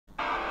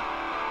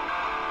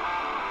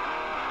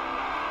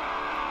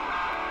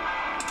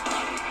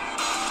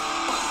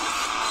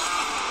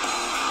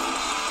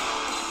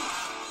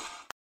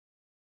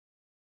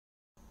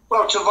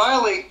to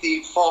violate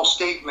the false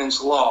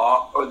statements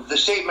law, or the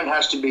statement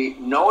has to be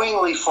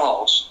knowingly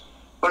false,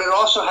 but it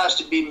also has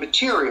to be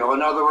material.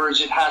 In other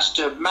words, it has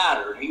to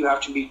matter. You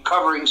have to be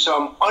covering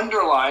some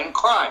underlying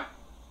crime.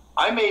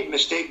 I made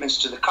misstatements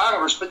to the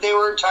Congress, but they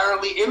were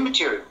entirely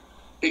immaterial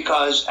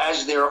because,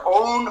 as their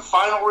own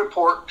final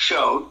report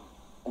showed,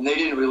 and they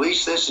didn't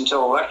release this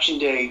until Election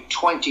Day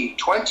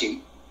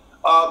 2020,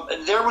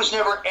 there was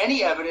never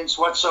any evidence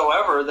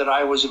whatsoever that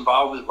I was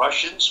involved with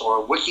Russians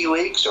or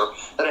WikiLeaks, or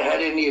that I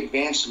had any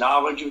advanced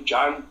knowledge of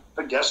John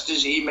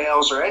Podesta's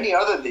emails or any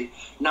other of the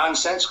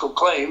nonsensical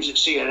claims that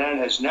CNN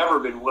has never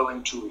been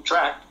willing to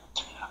retract.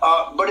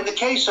 But in the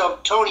case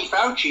of Tony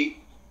Fauci,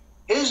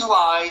 his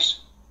lies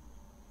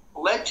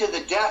led to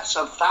the deaths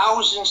of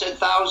thousands and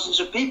thousands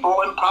of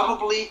people, and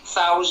probably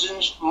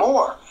thousands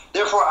more.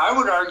 Therefore, I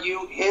would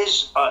argue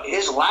his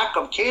lack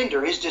of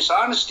candor, his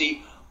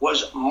dishonesty,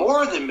 was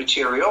more than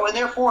material, and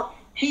therefore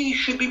he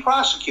should be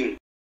prosecuted.